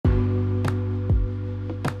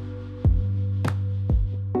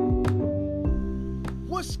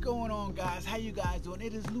how you guys doing?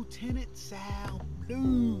 It is Lt Sal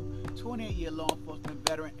Blue, 28-year law enforcement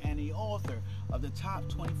veteran and the author of the top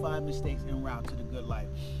 25 mistakes en route to the good life.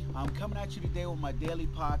 I'm coming at you today with my daily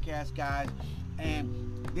podcast, guys,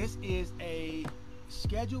 and this is a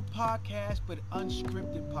scheduled podcast but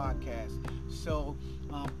unscripted podcast. So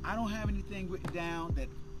I don't have anything written down that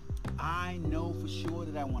I know for sure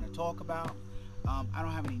that I want to talk about. I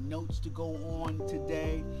don't have any notes to go on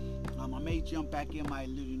today. I may jump back in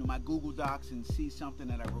my Google Docs and see something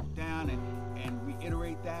that I wrote down and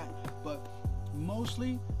reiterate that. But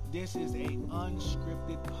mostly, this is a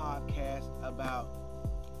unscripted podcast about,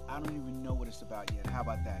 I don't even know what it's about yet. How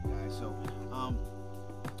about that, guys? So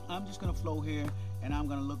I'm just going to flow here, and I'm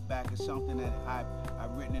going to look back at something that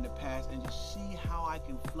I've written in the past and just see how I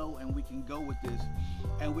can flow, and we can go with this,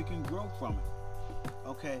 and we can grow from it.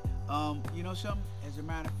 Okay, you know something? As a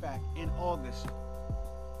matter of fact, in August,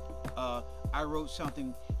 I wrote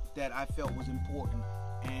something that I felt was important,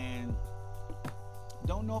 and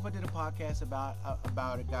don't know if I did a podcast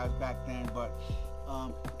about it, guys, back then, but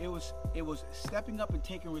it was stepping up and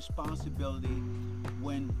taking responsibility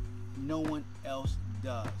when no one else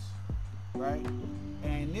does, right?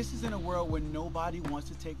 And this is in a world where nobody wants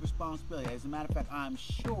to take responsibility. As a matter of fact, I'm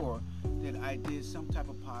sure that I did some type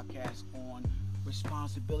of podcast on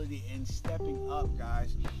responsibility and stepping up,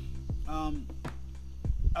 guys.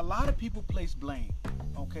 A lot of people place blame.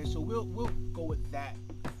 Okay, so we'll go with that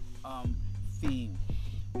theme.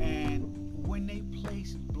 And when they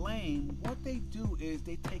place blame, what they do is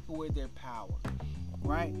they take away their power,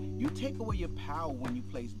 right? You take away your power when you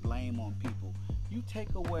place blame on people. You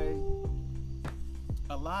take away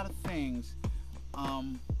a lot of things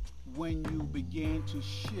when you begin to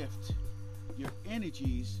shift your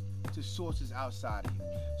energies to sources outside of you.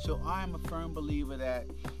 So I am a firm believer that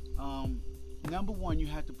number one, you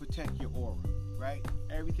have to protect your aura, right?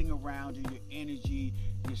 Everything around you, your energy,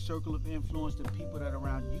 your circle of influence, the people that are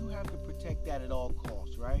around you, have to protect that at all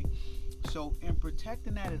costs, right? So in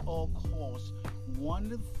protecting that at all costs, one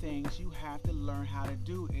of the things you have to learn how to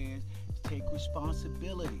do is take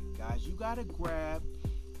responsibility, guys. You got to grab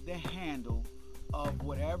the handle of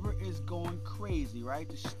whatever is going crazy, right?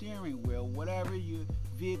 The steering wheel, whatever your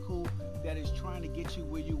vehicle that is trying to get you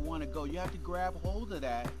where you want to go. You have to grab hold of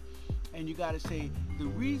that, and you got to say, the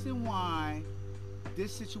reason why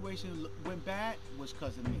this situation went bad was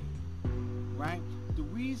because of me, right? The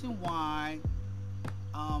reason why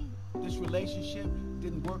this relationship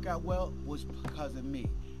didn't work out well was because of me.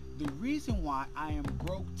 The reason why I am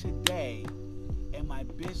broke today and my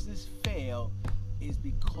business failed is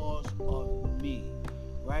because of me,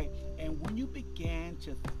 right? And when you began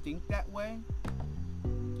to think that way,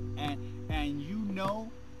 and you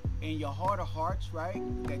know in your heart of hearts, right,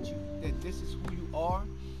 that this is who you are,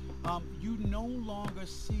 you no longer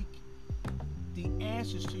seek the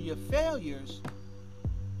answers to your failures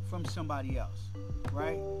from somebody else,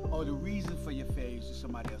 right? Or the reason for your failures to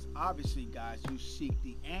somebody else. Obviously, guys, you seek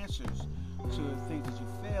the answers to the things that you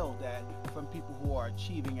failed at from people who are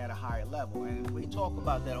achieving at a higher level. And we talk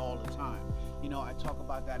about that all the time. You know, I talk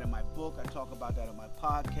about that in my book. I talk about that in my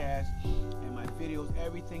podcast, in my videos.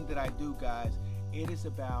 Everything that I do, guys, it is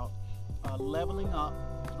about leveling up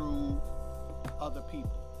through other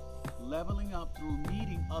people. Leveling up through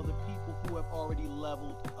meeting other people who have already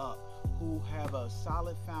leveled up, who have a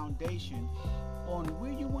solid foundation on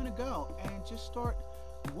where you want to go, and just start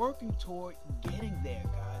working toward getting there,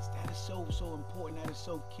 guys. That is so important. That is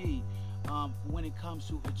so key when it comes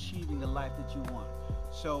to achieving the life that you want.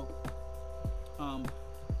 So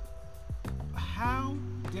how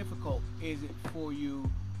difficult is it for you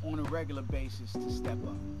on a regular basis to step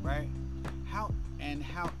up, right? How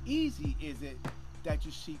easy is it that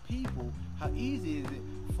you see people, how easy is it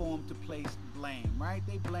for them to place blame, right?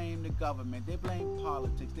 They blame the government, they blame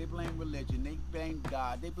politics, they blame religion, they blame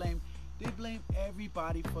God, they blame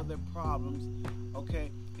everybody for their problems,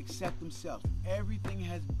 okay, except themselves. Everything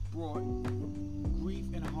has brought grief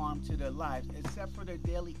and harm to their lives except for their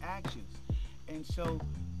daily actions. And so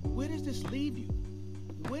where does this leave you?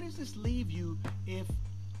 Where does this leave you if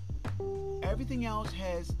everything else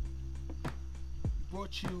has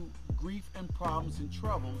brought you grief and problems and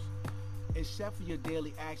troubles except for your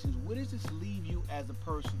daily actions? Where does this leave you as a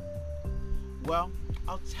person? Well,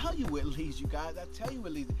 I'll tell you where it leaves you, guys. I'll tell you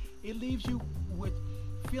where it leaves you. It leaves you with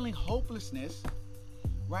feeling hopelessness,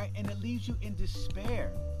 right? And it leaves you in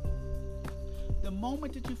despair. The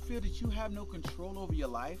moment that you feel that you have no control over your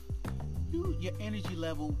life, your energy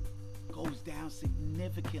level goes down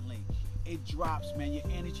significantly. It drops, man. Your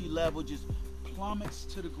energy level just plummets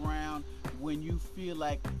to the ground when you feel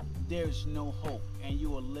like there's no hope and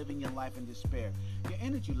you are living your life in despair. Your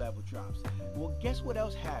energy level drops. Well, guess what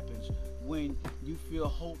else happens when you feel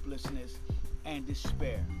hopelessness and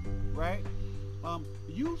despair, right?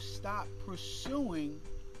 You stop pursuing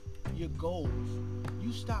your goals.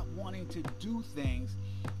 You stop wanting to do things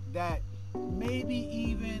that maybe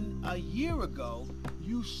even a year ago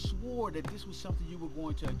you swore that this was something you were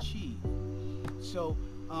going to achieve. So,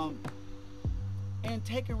 and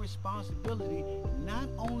taking responsibility, not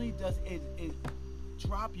only does it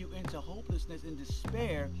drop you into hopelessness and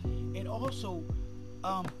despair, it also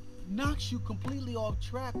knocks you completely off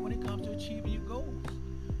track when it comes to achieving your goals,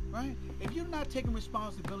 right? If you're not taking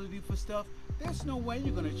responsibility for stuff, there's no way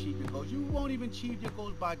you're going to achieve your goals. You won't even achieve your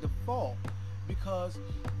goals by default, because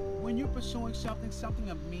when you're pursuing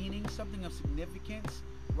something of meaning, something of significance,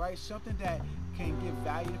 right, something that can give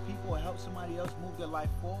value to people or help somebody else move their life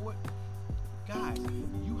forward, guys,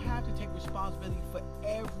 you have to take responsibility for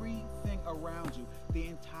everything around you, the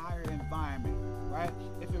entire environment, right?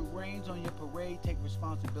 If it rains on your parade, take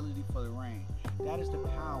responsibility for the rain. That is the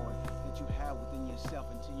power that you have within yourself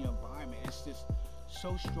and in your environment. It's just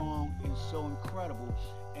so strong and so incredible.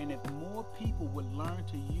 And if more people would learn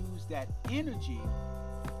to use that energy,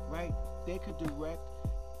 right, they could direct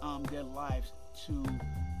their lives to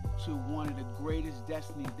one of the greatest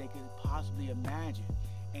destinies they could possibly imagine.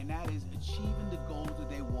 And that is achieving the goals that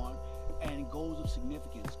they want, and goals of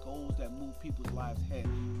significance, goals that move people's lives ahead,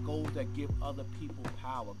 goals that give other people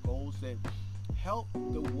power, goals that help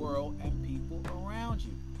the world and people around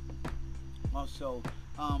you. Also,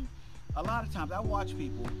 a lot of times I watch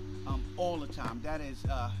people all the time. That is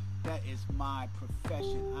my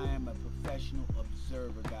profession. I am a professional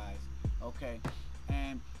observer, guys. Okay,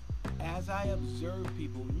 and as I observe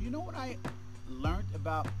people, you know what I learned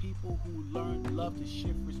about people who love to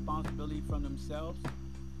shift responsibility from themselves?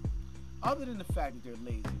 Other than the fact that they're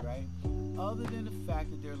lazy, right? Other than the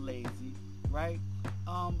fact that they're lazy, right?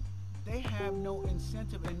 They have no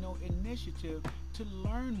incentive and no initiative to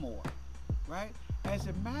learn more, right? As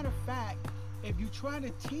a matter of fact, if you try to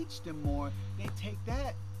teach them more, they take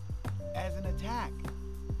that as an attack,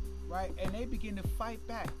 right? And they begin to fight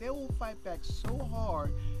back. They will fight back so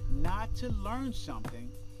hard not to learn something,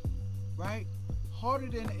 right? Harder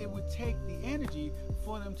than it would take the energy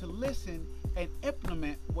for them to listen and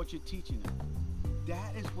implement what you're teaching them.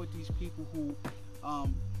 That is what these people who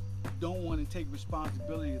don't want to take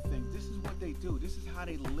responsibility of things, this is what they do. This is how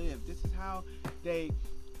they live. This is how they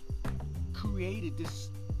created this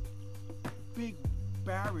big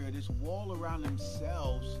barrier, this wall around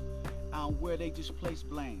themselves, where they just place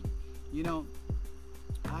blame. You know,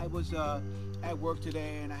 I was at work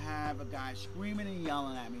today and I have a guy screaming and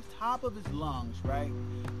yelling at me, top of his lungs, right?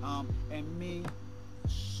 And me,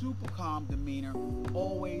 super calm demeanor,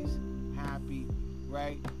 always happy,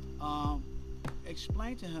 right?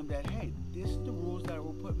 Explain to him that, hey, this is the rules that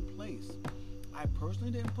were put in place. I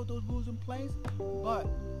personally didn't put those rules in place, but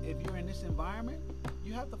if you're in this environment,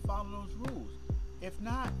 you have to follow those rules. If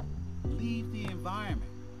not, leave the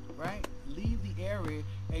environment, right? Leave the area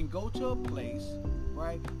and go to a place,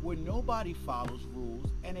 right, where nobody follows rules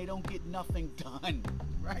and they don't get nothing done,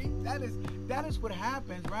 right? That is what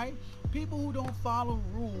happens, right? People who don't follow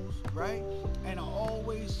rules, right, and are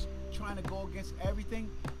always trying to go against everything,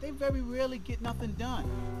 they very rarely get nothing done.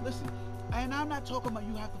 Listen, and I'm not talking about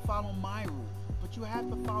you have to follow my rules, but you have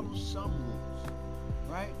to follow some rules,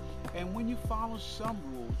 right? And when you follow some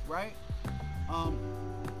rules, right,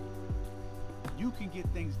 you can get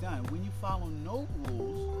things done. When you follow no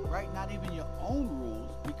rules, right, not even your own rules,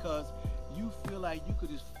 because you feel like you could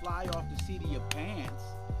just fly off the seat of your pants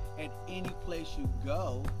at any place you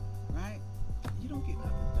go, right, you don't get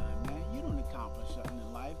nothing done, man. You don't accomplish something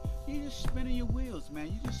in life. You're just spinning your wheels, man.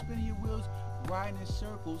 You're just spinning your wheels, riding in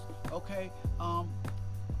circles, okay,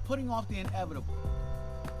 putting off the inevitable.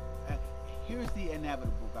 Here's the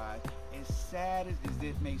inevitable, guys. As sad as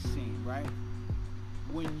it may seem, right?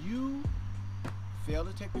 When you fail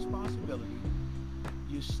to take responsibility,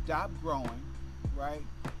 you stop growing, right?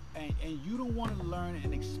 And you don't want to learn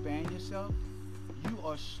and expand yourself, you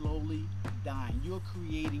are slowly dying. You're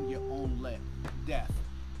creating your own death,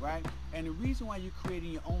 right? And the reason why you're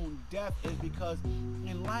creating your own death is because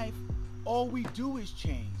in life, all we do is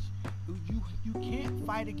change. You can't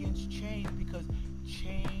fight against change because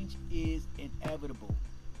change is inevitable,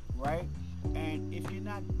 right? And if you're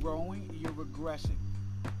not growing, you're regressing,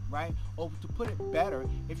 right? Or to put it better,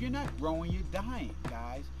 if you're not growing, you're dying,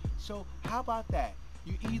 guys. So how about that?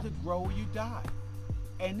 You either grow or you die.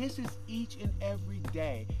 And this is each and every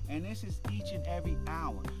day. And this is each and every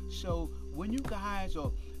hour. So when you guys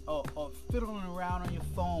are or fiddling around on your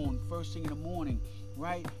phone first thing in the morning,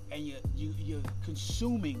 right? And you're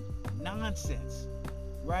consuming nonsense,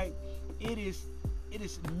 right? It is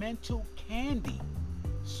mental candy.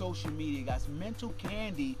 Social media, guys, mental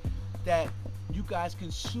candy that you guys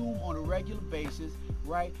consume on a regular basis,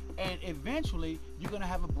 right? And eventually you're gonna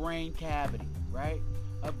have a brain cavity, right?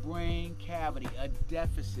 A brain cavity, a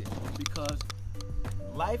deficit, because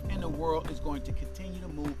life in the world is going to continue to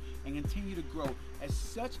move and continue to grow at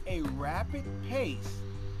such a rapid pace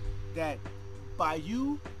that by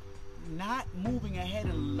you not moving ahead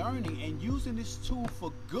and learning and using this tool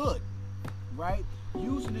for good, right?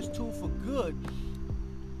 Using this tool for good,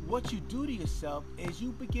 what you do to yourself is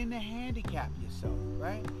you begin to handicap yourself,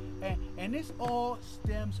 right? And this all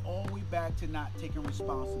stems all the way back to not taking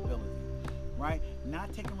responsibility, right?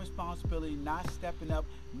 Not taking responsibility, not stepping up,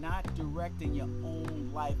 not directing your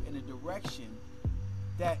own life in a direction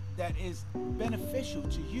that is beneficial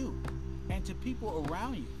to you and to people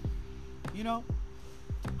around you. You know,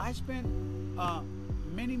 I spent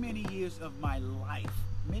many years of my life,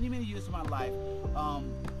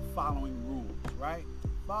 following rules, right?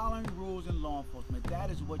 Following rules in law enforcement.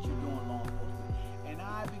 That is what you do in law enforcement. And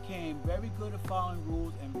I became very good at following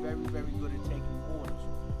rules and very good at taking orders,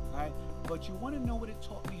 right? But you want to know what it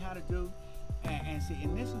taught me how to do? And see,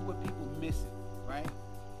 and this is what people miss it, right?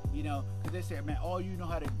 You know, because they say, man, all you know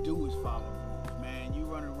how to do is follow rules, man. You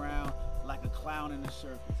run around like a clown in the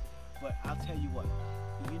circus. But I'll tell you what,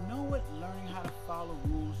 you know what learning how to follow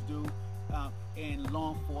rules do in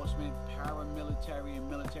law enforcement, paramilitary, and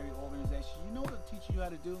military organizations? You know what it teaches you how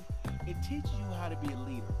to do? It teaches you how to be a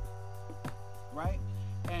leader, right?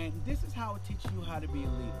 And this is how it teaches you how to be a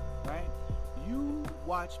leader, right? You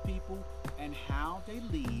watch people and how they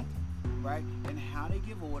lead, right? And how they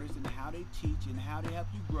give orders and how they teach and how they help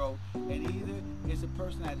you grow. And either it's a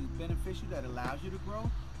person that is beneficial, that allows you to grow,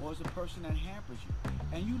 or it's a person that hampers you.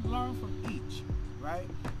 And you learn from each, right?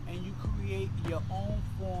 And you create your own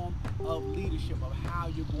form of leadership of how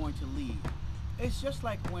you're going to lead. It's just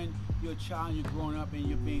like when you're a child and you're growing up and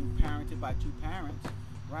you're being parented by two parents,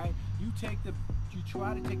 right? You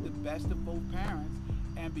try to take the best of both parents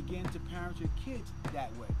and begin to parent your kids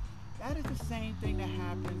that way. That is the same thing that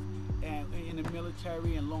happens in the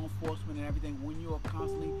military and law enforcement and everything when you are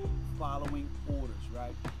constantly following orders,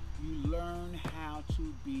 right? You learn how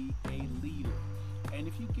to be a leader. And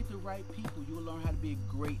if you get the right people, you'll learn how to be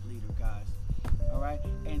a great leader, guys. All right?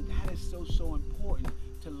 And that is so important,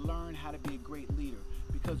 to learn how to be a great leader.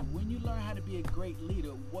 Because when you learn how to be a great leader,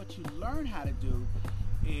 what you learn how to do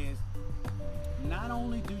is not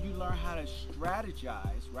only do you learn how to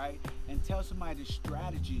strategize, right, and tell somebody the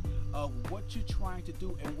strategy of what you're trying to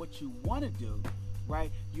do and what you want to do,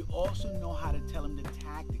 right, you also know how to tell them the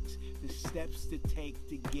tactics, the steps to take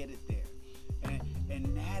to get it there. And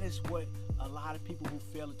that is what a lot of people who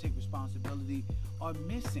fail to take responsibility are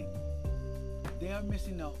missing. They are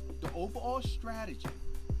missing the overall strategy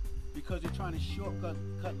because they're trying to shortcut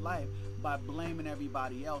life by blaming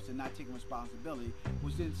everybody else and not taking responsibility,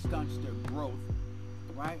 which then stunts their growth,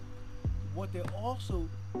 right? What they're also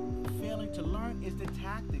failing to learn is the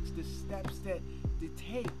tactics, the steps that they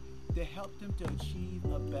take to help them to achieve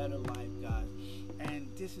a better life, guys. And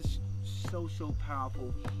this is so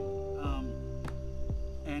powerful.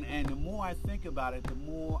 And the more I think about it, the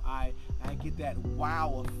more I get that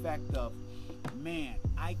wow effect of, man,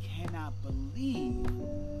 I cannot believe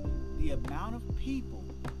the amount of people,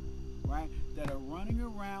 right, that are running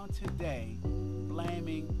around today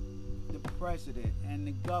blaming the president and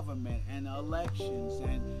the government and the elections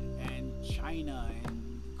and China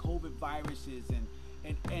and COVID viruses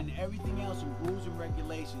and everything else, and rules and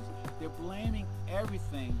regulations. They're blaming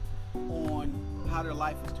everything on how their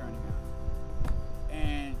life is turning out.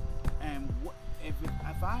 And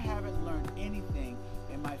if I haven't learned anything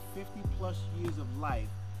in my 50 plus years of life,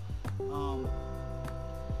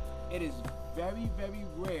 it is very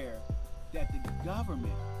rare that the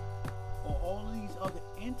government or all of these other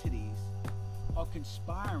entities are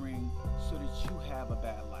conspiring so that you have a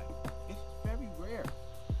bad life. It's very rare.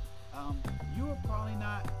 You are probably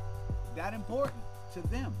not that important to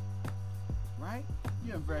them, right?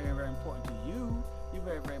 You're very important to you. You're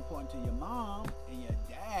very important to your mom and your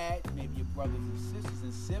dad, maybe your brothers and sisters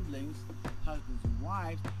and siblings, husbands and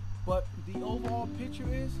wives. But the overall picture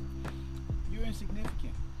is you're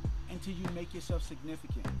insignificant until you make yourself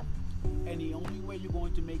significant. And the only way you're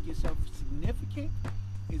going to make yourself significant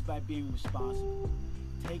is by being responsible,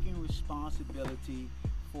 taking responsibility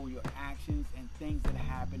for your actions and things that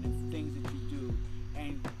happen and things that you do,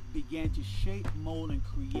 and begin to shape, mold, and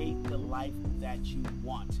create the life that you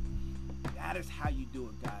want. That is how you do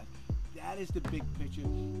it, guys. That is the big picture,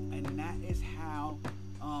 and that is how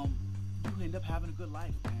you end up having a good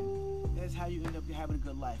life, man. That's how you end up having a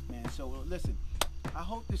good life, man. So listen, I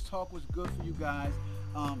hope this talk was good for you guys.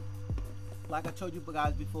 Like I told you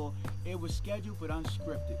guys before, it was scheduled but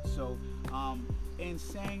unscripted. So in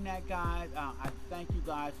saying that, guys, I thank you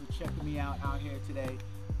guys for checking me out here today,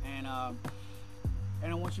 and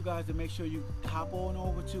I want you guys to make sure you hop on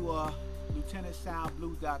over to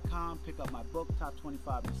LieutenantSalBlue.com, pick up my book, Top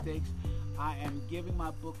 25 Mistakes. I am giving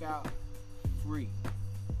my book out free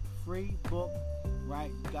book, right?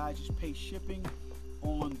 You guys just pay shipping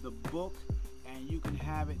on the book, and you can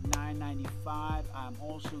have it $9.95. I'm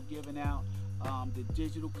also giving out the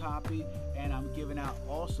digital copy, and I'm giving out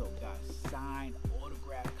also, guys, signed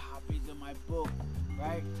autographed copies of my book,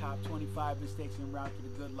 right? Top 25 Mistakes en route to the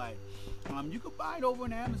good life. You can buy it over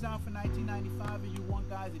on Amazon for $19.95 if you want,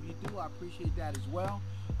 guys. If you do, I appreciate that as well.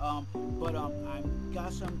 But I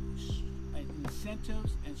got some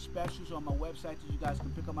incentives and specials on my website that you guys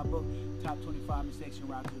can pick up my book, Top 25 Mistakes en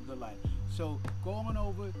route to the good life. So go on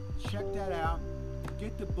over, check that out,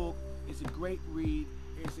 get the book. It's a great read.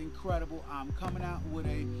 It's incredible. I'm coming out with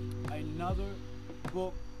another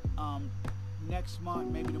book next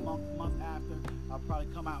month, maybe the month after. I'll probably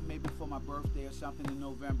come out maybe for my birthday or something in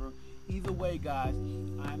November. Either way, guys,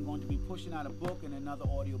 I'm going to be pushing out a book and another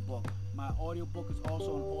audio book. My audio book is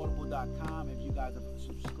also on audible.com. If you guys have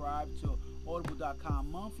subscribed to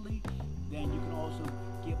audible.com monthly, then you can also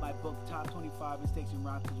get my book, Top 25 Mistakes en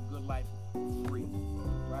route to the good life, free,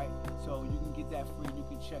 right? So you can get that free, and you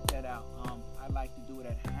can check that out. I like to do it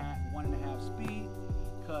at 1.5 speed,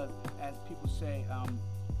 because as people say, I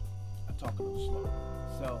talk a little slow.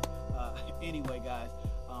 So anyway, guys,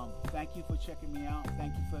 thank you for checking me out.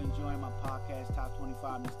 Thank you for enjoying my podcast, Top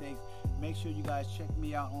 25 Mistakes. Make sure you guys check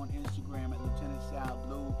me out on Instagram at Lieutenant Sal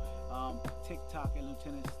Blue, TikTok at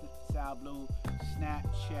Lieutenant Sal Blue,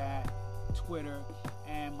 Snapchat, Twitter,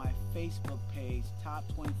 and my Facebook page, Top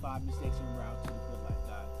 25 Mistakes en route to the good life,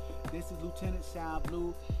 guys. This is Lieutenant Sal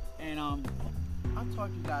Blue, and I'll talk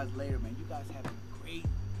to you guys later, man. You guys have a great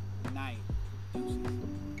night. Deuces.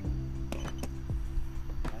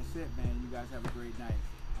 That's it, man. You guys have a great night.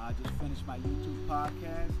 I just finished my YouTube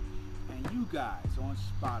podcast, and you guys on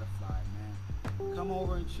Spotify, man, come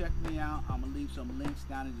over and check me out. I'm gonna leave some links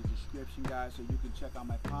down in the description, guys, so you can check out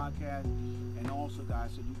my podcast, and also,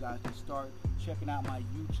 guys, so you guys can start checking out my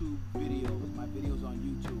YouTube videos. My videos on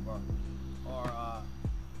YouTube are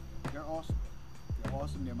they're awesome. They're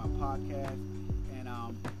awesome. They're my podcast, and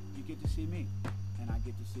you get to see me, and I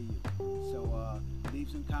get to see you. So leave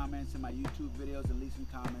some comments in my YouTube videos, and leave some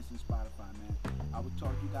comments in Spotify, man. I will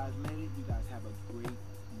talk to you guys later. You guys have a great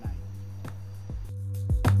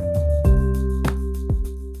night.